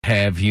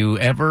have you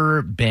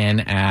ever been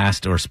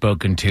asked or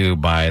spoken to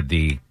by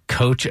the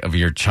coach of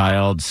your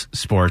child's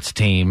sports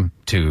team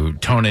to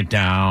tone it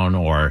down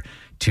or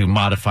to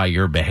modify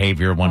your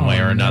behavior one way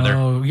or another?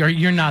 No,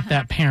 you're not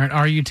that parent,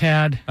 are you,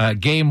 Tad?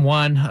 Game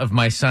one of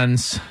my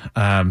son's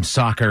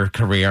soccer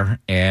career,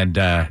 and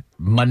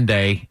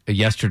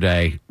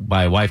yesterday,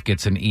 my wife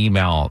gets an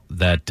email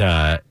that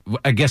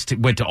I guess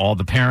went to all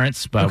the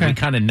parents, but we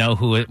kind of know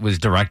who it was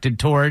directed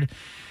toward.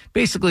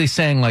 Basically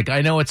saying, like,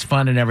 I know it's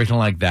fun and everything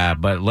like that,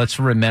 but let's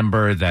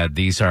remember that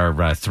these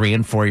are 3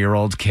 and 4 year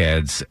old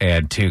kids,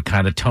 and to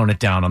kind of tone it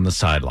down on the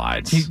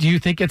sidelines. Do you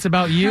think it's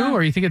about you,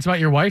 or you think it's about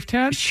your wife,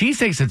 Tad? She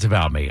thinks it's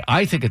about me.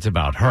 I think it's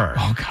about her.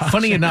 Oh, gosh.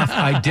 Funny enough,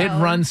 I did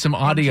run some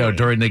audio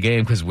during the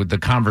game because the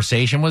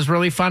conversation was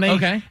really funny.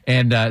 Okay.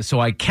 And so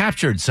I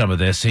captured some of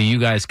this so you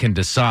guys can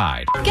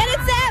decide. Get it,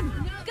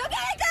 Sam! Go get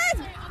it,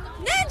 guys!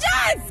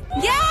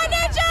 Ninjas! Yeah,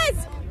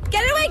 ninjas!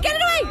 Get it away, get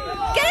it away!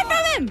 Get it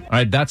from him! All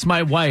right, that's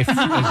my wife. As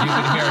you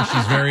can hear,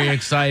 she's very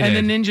excited.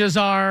 And the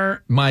Ninjas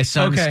are? My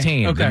son's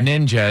team, the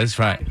Ninjas,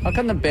 right. How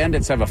come the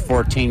Bandits have a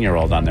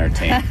 14-year-old on their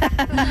team?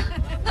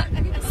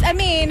 I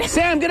mean...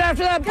 Sam, get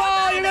after that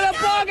ball! You're going to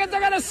block it!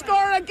 They're going to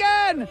score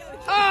again!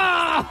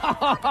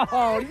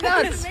 Oh,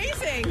 nuts!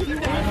 Amazing! We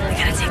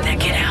gotta take that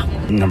kid out.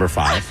 Number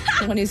 5.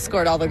 The one who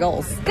scored all the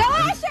goals. Go,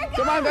 Asher,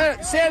 go! Come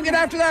on, Sam, get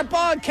after that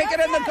ball and kick it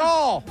in the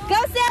goal! Go,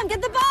 Sam,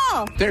 get the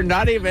ball! They're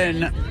not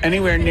even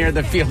anywhere near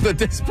the field at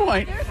this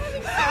point.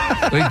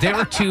 They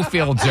were 2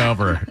 fields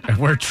over.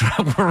 We're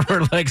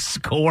like,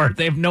 score.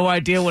 They have no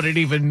idea what it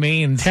even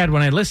means. Ted,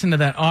 when I listen to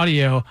that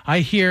audio, I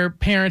hear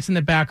parents in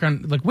the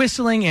background like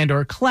whistling and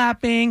or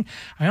clapping.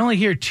 I only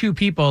hear 2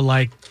 people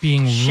like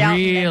being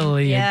Shouting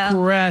really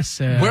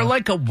aggressive. We're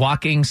like a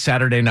walking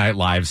Saturday Night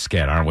Live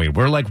skit, aren't we?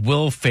 We're like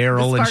Will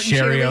Ferrell and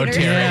Sherry cheerleaders.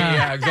 O'Terry. Yeah.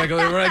 Yeah, exactly.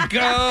 We're like,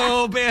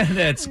 go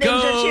Bandits, go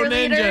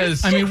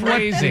cheerleaders. Ninjas. I mean,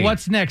 crazy.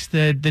 what's next?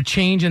 The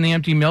change in the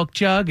empty milk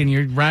jug, and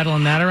you're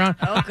rattling that around?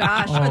 Oh,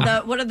 gosh.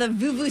 What are the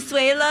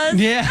vuvuzuelas?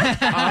 Yeah.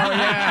 Oh,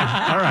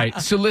 yeah. All right.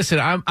 So listen,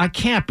 I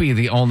can't be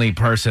the only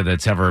person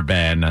that's ever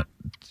been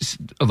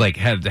like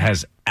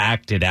has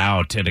acted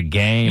out at a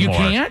game You or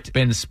can't?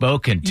 been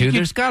spoken to.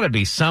 There's got to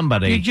be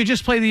somebody. You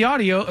just play the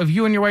audio of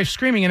you and your wife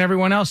screaming, and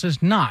everyone else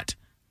is not.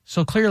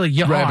 So clearly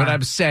you Right, are. but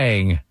I'm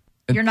saying,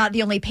 You're not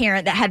the only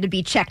parent that had to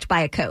be checked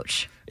by a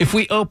coach. if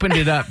we opened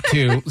it up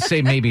to,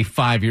 say, maybe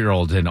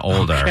 5-year-olds and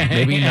older,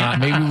 maybe not.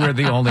 Maybe we're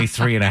the only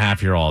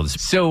 3.5-year-olds.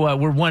 So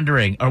we're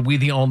wondering, are we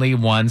the only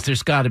ones?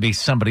 There's got to be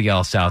somebody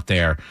else out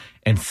there.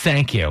 And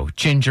thank you,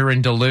 Ginger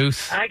in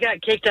Duluth. I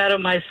got kicked out of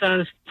my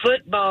son's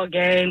football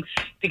game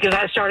because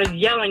I started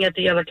yelling at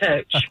the other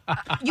coach.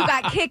 You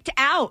got kicked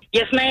out.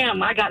 Yes,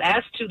 ma'am. I got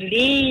asked to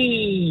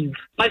leave.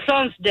 My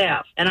son's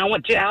deaf, and I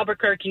went to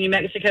Albuquerque, New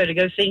Mexico to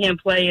go see him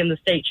play in the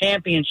state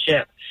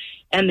championship.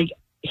 And the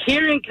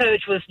hearing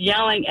coach was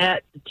yelling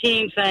at the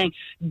team saying,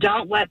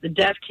 don't let the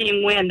deaf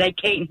team win. They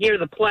can't hear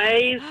the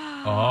plays.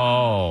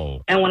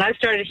 Oh. And when I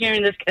started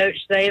hearing this coach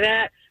say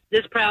that,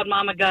 this proud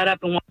mama got up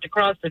and walked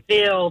across the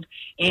field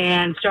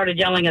and started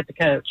yelling at the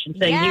coach and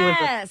saying he was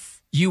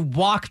Yes. You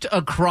walked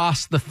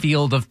across the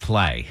field of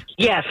play.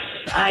 Yes,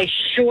 I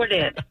sure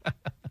did.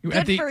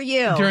 Good for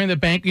you. During the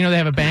bank, they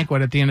have a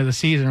banquet at the end of the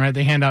season, right?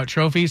 They hand out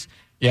trophies.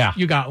 Yeah.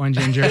 You got one,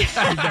 Ginger. You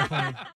definitely.